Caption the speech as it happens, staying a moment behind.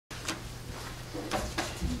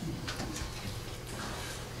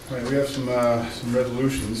All right, we have some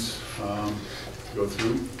resolutions to go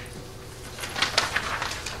through.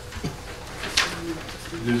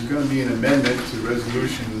 There's going to be an amendment to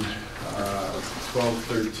Resolution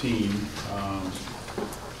 1213.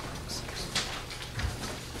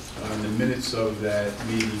 On the minutes of that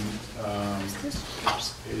meeting,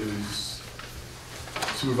 it was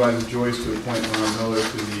Supervisor Joyce to appoint Ron Miller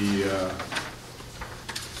to the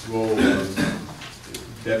role of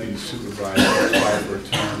Deputy Supervisor for a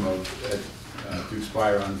term of to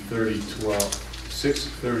expire on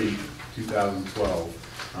 6/30/2012.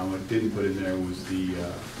 What didn't put in there was the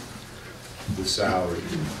salary.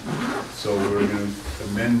 So we're going to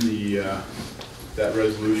amend that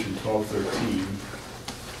resolution 1213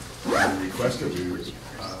 and request that we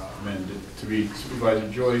amend it to read: Supervisor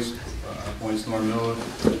Joyce appoints Norm Miller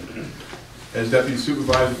as Deputy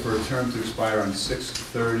Supervisor for a term to expire on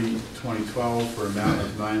 6/30/2012 for an amount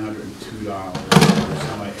of $902 for a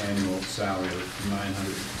semi-annual salary of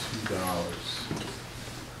 $902.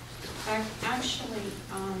 Actually,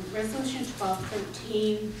 Resolution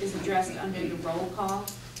 1213 is addressed under the roll call,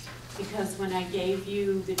 because when I gave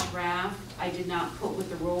you the draft, I did not put what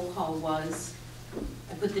the roll call was.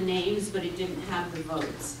 I put the names, but it didn't have the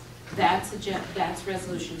votes. That's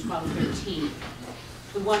Resolution 1213.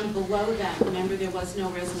 The one below that, remember, there was no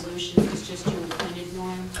resolution, it was just you appointed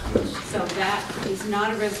Norm. So that is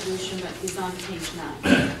not a resolution, but is on page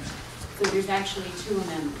 9. So there's actually 2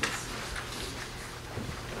 amendments.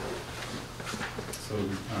 So,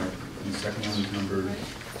 all right, the second one is numbered.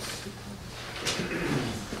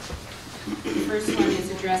 The first one is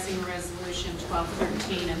addressing Resolution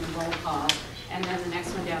 1213 and the roll call. And then the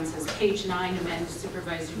next one down says page 9, amend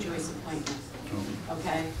Supervisor Joyce appointment.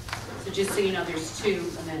 Okay? So just so you know, there's 2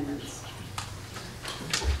 amendments.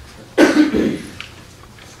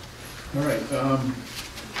 All right,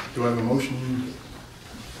 do I have a motion?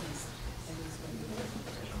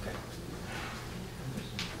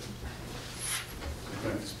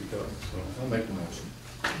 Speak up. So I'll make the motion.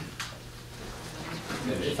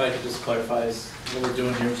 If I could just clarify, what we're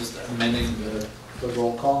doing here is just amending the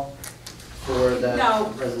roll call for that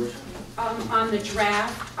resolution? On the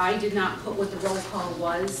draft, I did not put what the roll call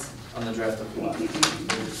was. On the draft of what? The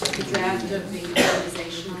draft of the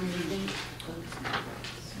organizational meeting.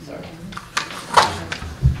 Sorry.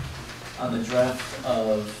 On the draft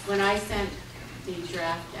of... When I sent the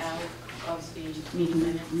draft out of the meeting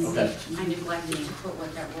minutes, Okay. I neglected to put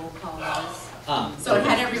what that roll call was. So okay. it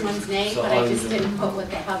had everyone's name, So but I just didn't put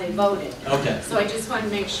how they voted. Okay. So I just want to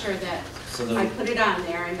make sure that I put it on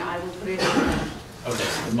there, and I will put it on there. Okay,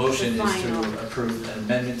 so the motion The is to final. approve an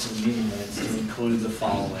amendment to the meeting minutes to include the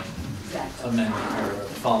following Exactly. amendment, or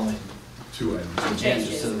the following 2 items. changes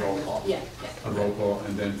Changes. to the roll call. Yeah, A roll call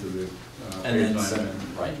and then to the And then page 9 send,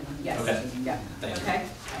 amendment. right. yes. Okay. Yeah, Thank you. okay.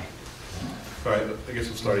 All right, I guess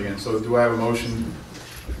we'll start again. So do I have a motion?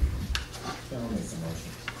 I'll make the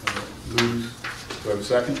motion. Lose. Do I have a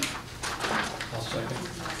second? I'll second.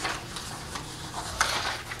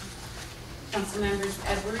 Council members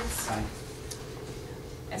Edwards. Aye.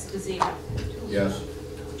 Esposito. Yes.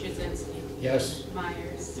 Jazinski. Yes.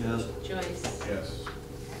 Myers. Yes. Joyce. Yes.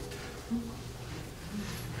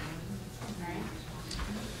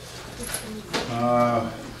 All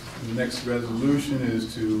right. The next resolution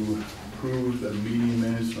is to approve the meeting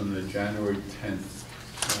minutes from the January 10th.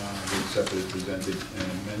 They accepted as presented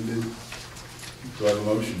and amended. Do I have a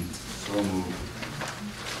motion? So moved.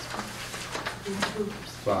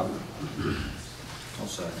 Bob? I'll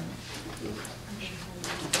second.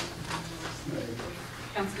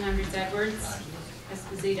 Council members Edwards.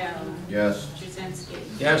 Esposito. Yes. Jazinski.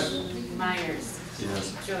 Yes. Myers.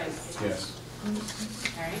 Yes. Joyce. Yes.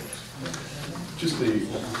 All right. Just a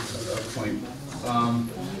point.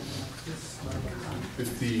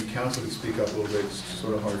 If the council could speak up a little bit, it's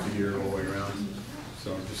sort of hard to hear all the way around.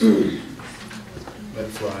 So just let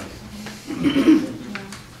it fly.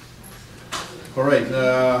 All right,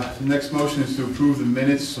 the next motion is to approve the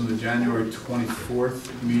minutes from the January 24th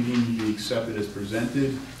meeting be accepted as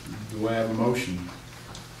presented. Do I have a motion?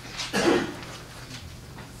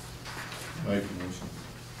 Make a motion.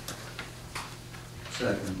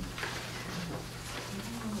 Second.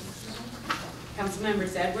 Council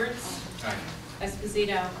members Edwards. Aye.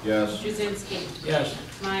 Esposito. Yes. Jazinski. Yes.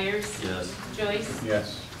 Myers. Yes. Joyce.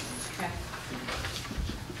 Yes. Okay.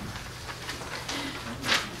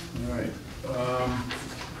 All right.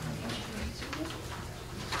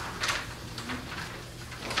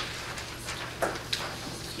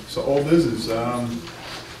 So old business.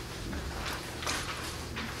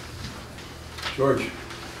 George,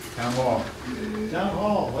 town hall Town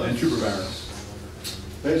hall. and trooper barracks.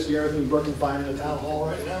 Basically, everything's working fine in the town hall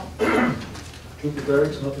right now. Trooper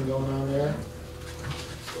barracks, nothing going on there.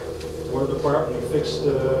 Water department, we fixed,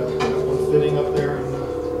 one fitting up there in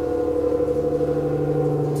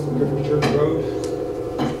Griffin Church Road.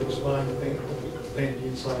 Looks fine, painted the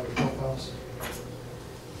inside of the pump house.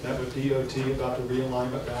 Met with DOT about the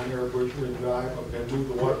realignment down here at Bridgewood Drive. I'm gonna move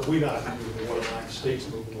the water, we not moving the water line, the state's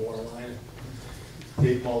moving the water line.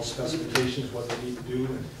 Gave them all the specifications, what they need to do,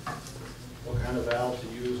 and what kind of valve to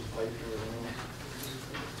use, pipe and everything.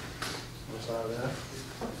 What's out of that?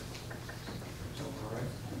 So, all right.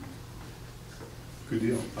 Good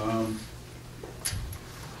deal.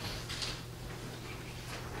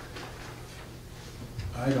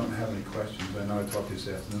 I don't have any questions. I know I talked this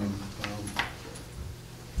afternoon.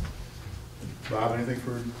 Bob, anything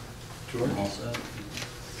for George? All set.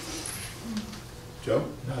 Joe?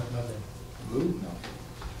 Nothing. Lou? No.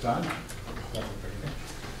 Todd? Nothing pretty good.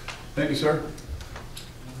 Thank you, sir.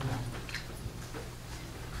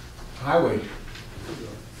 Highway.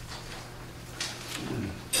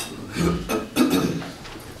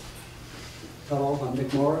 Hello, I'm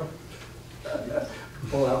Nick Mora.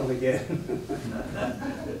 Pull out one again.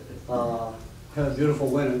 Had a beautiful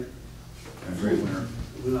winter. A great winter.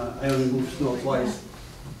 I only moved snow twice.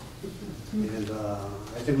 And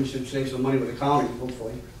I think we should save some money with the county,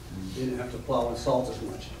 hopefully. Didn't have to plow and salt as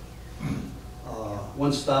much.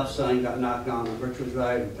 One stop sign got knocked down on Richard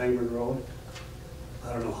Drive and Penguin Road.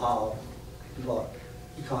 I don't know how, but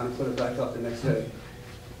the county put it back up the next day.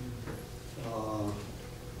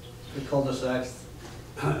 The cul-de-sacs,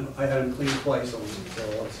 I had them cleaned twice on them, so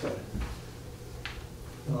that's good.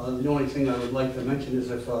 The only thing I would like to mention is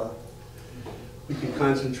if we could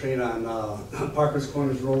concentrate on Parker's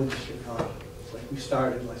Corners Road, like we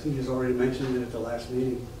started. I think he's already mentioned it at the last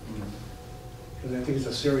meeting. Because I think it's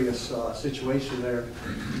a serious situation there.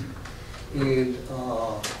 And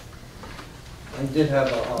I did have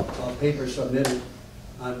a paper submitted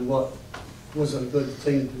on what was a good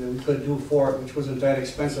thing that we could do for it, which wasn't that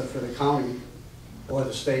expensive for the county or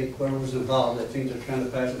the state, whoever was involved. I think they're trying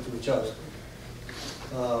to pass it to each other.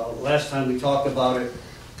 Last time we talked about it,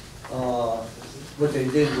 what they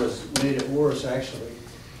did was made it worse, actually.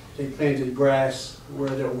 They planted grass where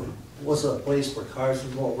there was a place for cars to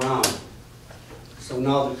go around. So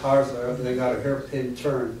now the cars, they got a hairpin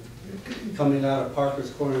turn coming out of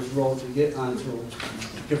Parker's Corners Road to get onto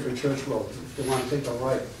Gifford Church Road. If they want to take a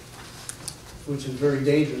right, which is very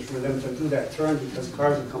dangerous for them to do that turn because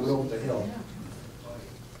cars are coming over the hill.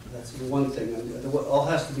 That's the one thing. And what all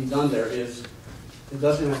has to be done there is it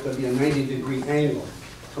doesn't have to be a 90-degree angle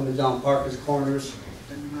coming down Parker's Corners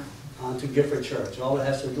onto Gifford Church. All it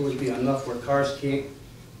has to do is be enough where cars can't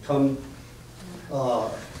come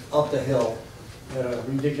up the hill at a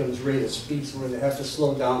ridiculous rate of speed, so where they have to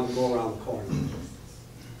slow down and go around the corner.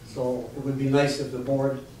 So it would be nice if the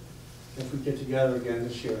board, if we get together again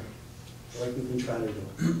this year, like we've been trying to do,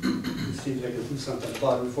 and see if they can do something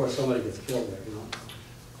about it before somebody gets killed there, you know?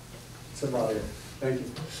 That's about it. Thank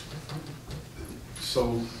you.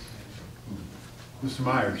 So, Mr.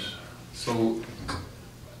 Myers, so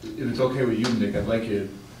if it's okay with you, Nick, I'd like you,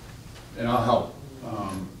 and I'll help.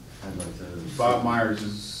 I'd like to. Bob Myers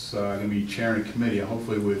is going to be chairing a committee,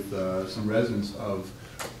 hopefully with some residents of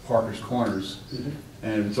Parker's Corners.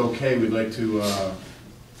 And if it's okay, we'd like to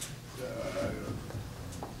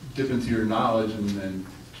dip into your knowledge, and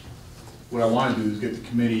what I want to do is get the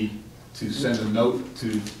committee to send a note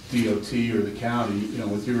to DOT or the county, you know,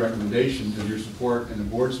 with your recommendations and your support and the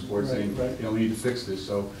board support, saying, you know, we need to fix this.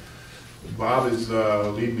 So Bob is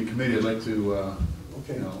leading the committee. I'd like to,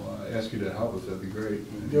 Okay. you know, ask you to help us. That'd be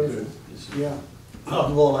great. Beautiful. Yeah.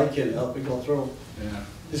 Well, I can help it go through. Yeah.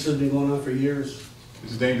 This has been going on for years.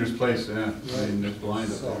 It's a dangerous place, yeah. I mean, there's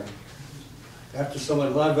blind up So, there. after a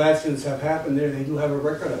lot of accidents have happened there, they do have a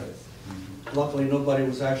record of it. Luckily, nobody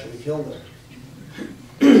was actually killed there.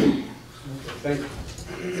 Okay, thank you.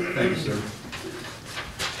 Thank you, sir.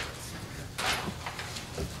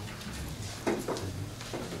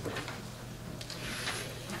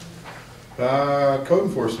 Code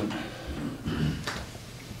enforcement.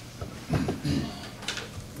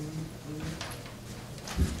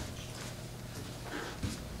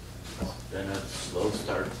 Been a slow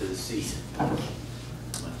start to the season.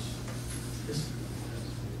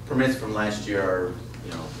 Permits from last year are,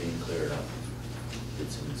 you know, being cleared up.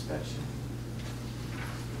 Did some inspection.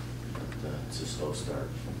 But it's a slow start.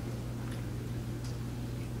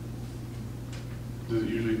 Does it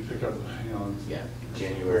usually pick up, you know? Yeah,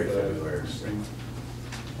 January, February. Spring,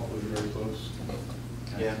 hopefully very close.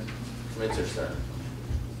 Yeah, permits are starting.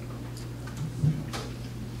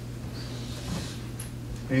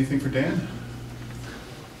 Anything for Dan?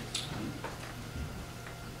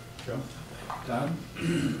 Joe. Don?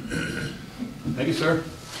 Thank you, sir.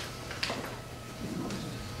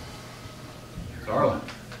 Darla?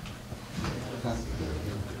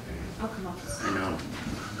 I'll come up. I know.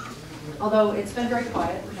 Although it's been very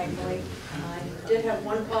quiet, thankfully. I did have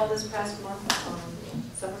one call this past month.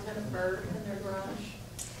 Someone had a bird in their garage.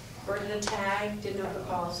 Bird in a tag, didn't know the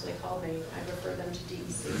call, so they called me. I referred them to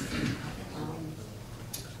DEC.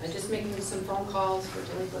 I'm just making some phone calls for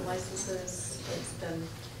delinquent licenses. It's been,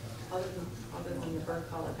 other than the bird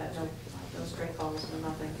call, I've had no stray calls, no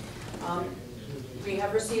nothing. We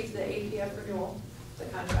have received the APF renewal, the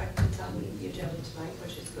contract, it's on the agenda tonight,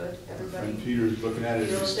 which is good. Everybody. Friend Peter's looking at it.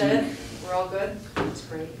 You looked at it, we're all good, it's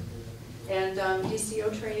great. And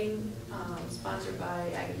DCO training, sponsored by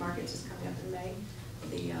Ag and Markets, is coming up in May.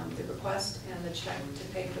 The request and the check to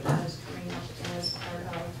pay for that is coming up as part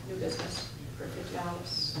of new business for $50,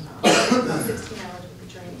 16 hours with the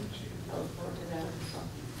training. I look forward to that. So,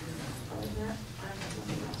 other than that, I have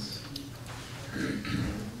nothing else.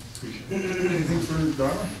 Anything for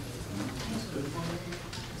Darla?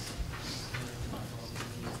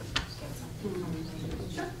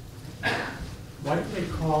 Sure. Why did they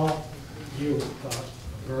call you about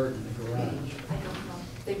bird in the garage? I don't know.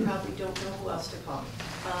 They probably don't know who else to call.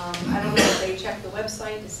 I don't know if they checked the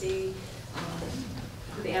website to see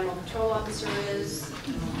who the animal control officer is,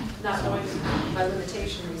 not knowing my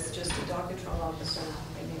limitation is just a dog control officer.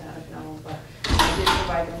 They may not have known, but I did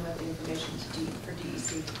provide them with the information for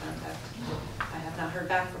DEC to contact. I have not heard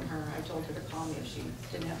back from her. I told her to call me if she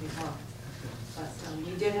didn't have any luck. But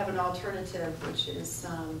we did have an alternative, which is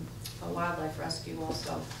a wildlife rescue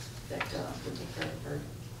also, that would take care of the bird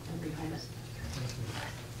and behind us.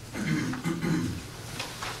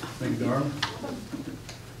 Thank you, Darla.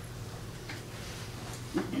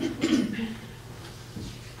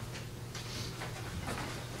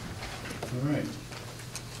 All right.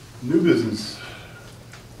 New business.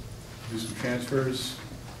 Do some transfers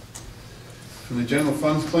from the general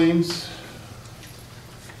funds claims.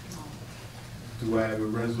 Do I have a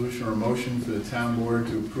resolution or a motion for the town board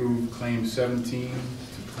to approve claim 17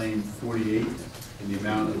 to claim 48 in the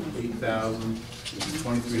amount of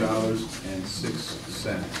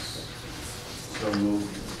 $8,023.06? So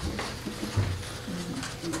moved.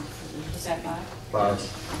 Is that Bob? Bob.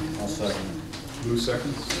 I'll second. Lou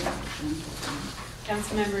seconds.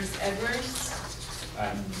 Councilmembers Edwards,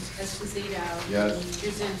 Aye. Esposito. Yes.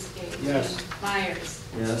 Jazinski. Yes. Myers.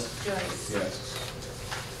 Yes. Joyce. Yes.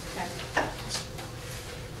 Okay.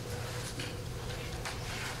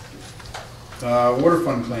 Water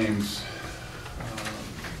fund claims.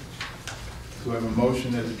 Do I have a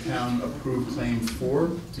motion that the town approve claim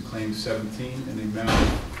 4 to claim 17 in the amount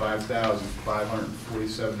of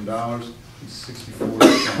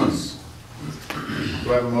 $5,547.64?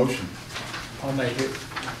 Do I have a motion? I'll make it.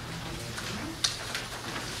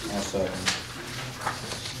 I'll second.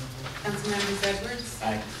 Councilmembers Edwards.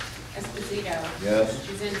 Aye. Esposito. Yes.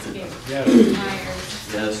 Jazinski. Yes.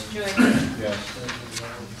 Myers. Yes. Joyce. Yes.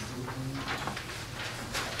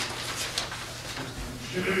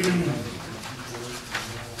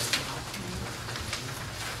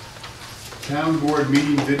 Town board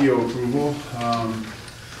meeting video approval. Do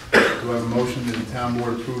I have a motion that the town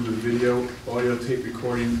board approve the video audio tape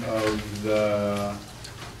recording of the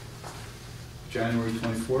January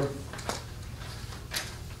 24th?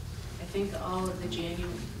 I think all of the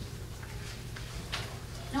January.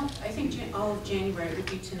 No, I think all of January would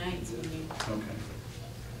be tonight's meeting. Okay.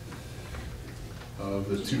 Of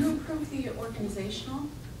the Did you two, approve the organizational?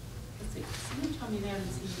 Let's see, somebody told me they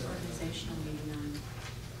haven't seen the organizational meeting on.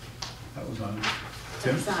 that was on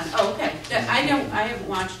Tim? It's on, oh, okay. I haven't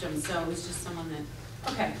watched them, so it was just someone that,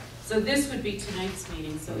 okay. So this would be tonight's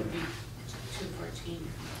meeting, so it would be 2:14.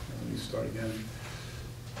 Let me start again.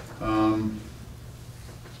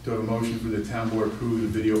 Do I have a motion for the town board approve the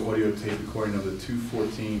video audio tape recording of the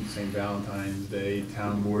 2/14 St. Valentine's Day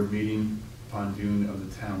Town Board meeting upon viewing of the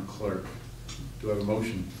town clerk? Do I have a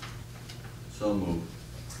motion? So moved.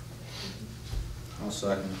 I'll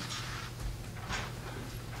second.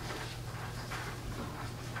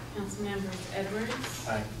 Councilmembers Edwards.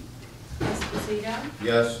 Aye. Esposito.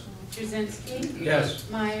 Yes. Jazinski. Yes.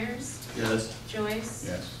 Myers. Yes. Joyce.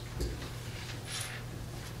 Yes.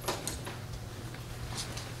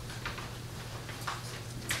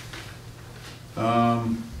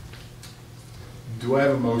 Do I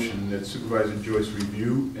have a motion that Supervisor Joyce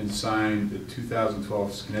review and sign the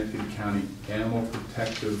 2012 Schenectady County Animal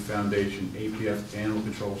Protective Foundation APF Animal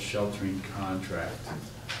Control Sheltering Contract?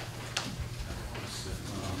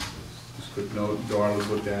 Just a quick note, Darla's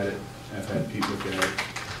looked at it, I've had Pete look at it.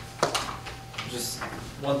 just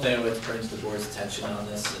one thing I would like to bring to the board's attention on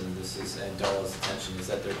this, and this is, and Darla's attention, is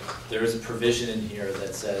that there is a provision in here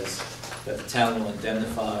that says that the town will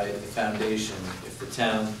indemnify the foundation if the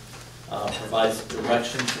town provides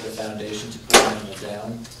direction for the foundation to put an animal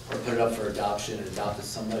down, or put it up for adoption and adopted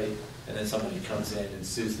somebody, and then somebody comes in and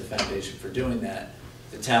sues the foundation for doing that,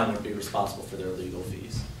 the town would be responsible for their legal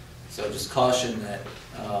fees. So just caution that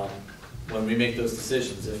when we make those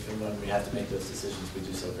decisions, if and when we have to make those decisions, we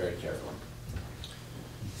do so very carefully.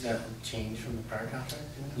 Is that a change from the prior contract?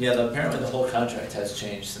 Yeah, apparently the whole contract has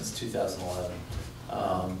changed since 2011.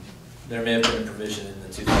 There may have been a provision in the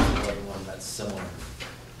 2011 one that's similar,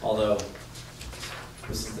 although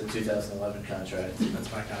this is the 2011 contract.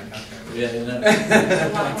 That's my kind of contract. Yeah, you know.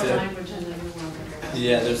 There's a lot more language in the new one.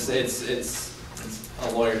 Yeah, it's a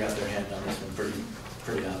lawyer got their hand on this one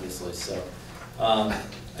pretty obviously. So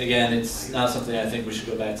again, it's not something I think we should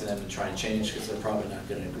go back to them and try and change, because they're probably not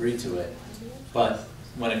going to agree to it. But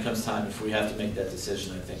when it comes time, if we have to make that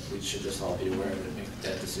decision, I think we should just all be aware of it and make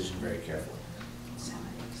that decision very carefully.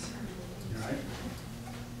 All right.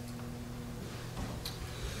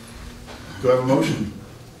 Do I have a motion?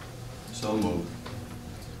 So moved.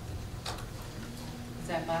 Is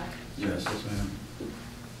that Bob? Yes. Yes, ma'am.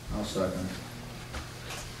 I'll second.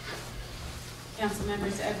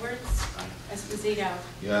 Councilmembers Edwards? Esposito?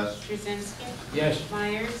 Yes. Krasinski? Yes.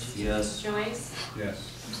 Myers? Yes. Joyce? Yes.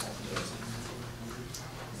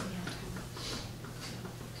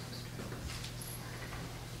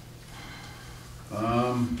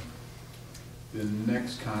 The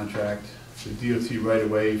next contract, the DOT right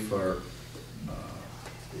away for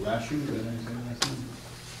Lashu, is that how you say the last name?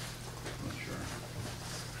 I'm not sure.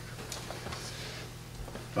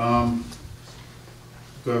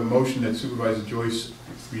 Do I have a motion that Supervisor Joyce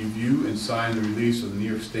review and sign the release of the New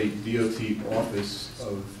York State DOT Office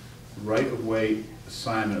of Right-of-Way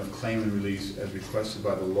Assignment of Claim and Release as requested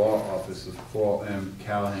by the Law Office of Paul M.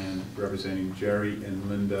 Callahan, representing Jerry and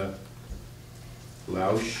Linda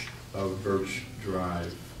Lausch of Birch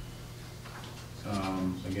Drive.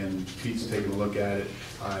 Again, Pete's taken a look at it.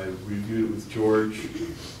 I reviewed it with George,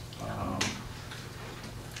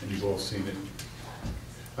 and you've all seen it.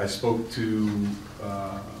 I spoke to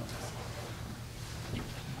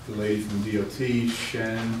the lady from DOT,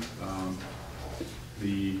 Shen,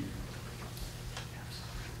 the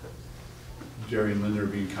Jerry and Linda are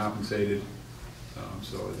being compensated,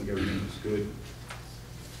 so I think everything is good.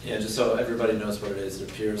 Yeah, just so everybody knows what it is, it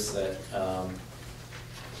appears that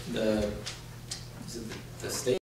the state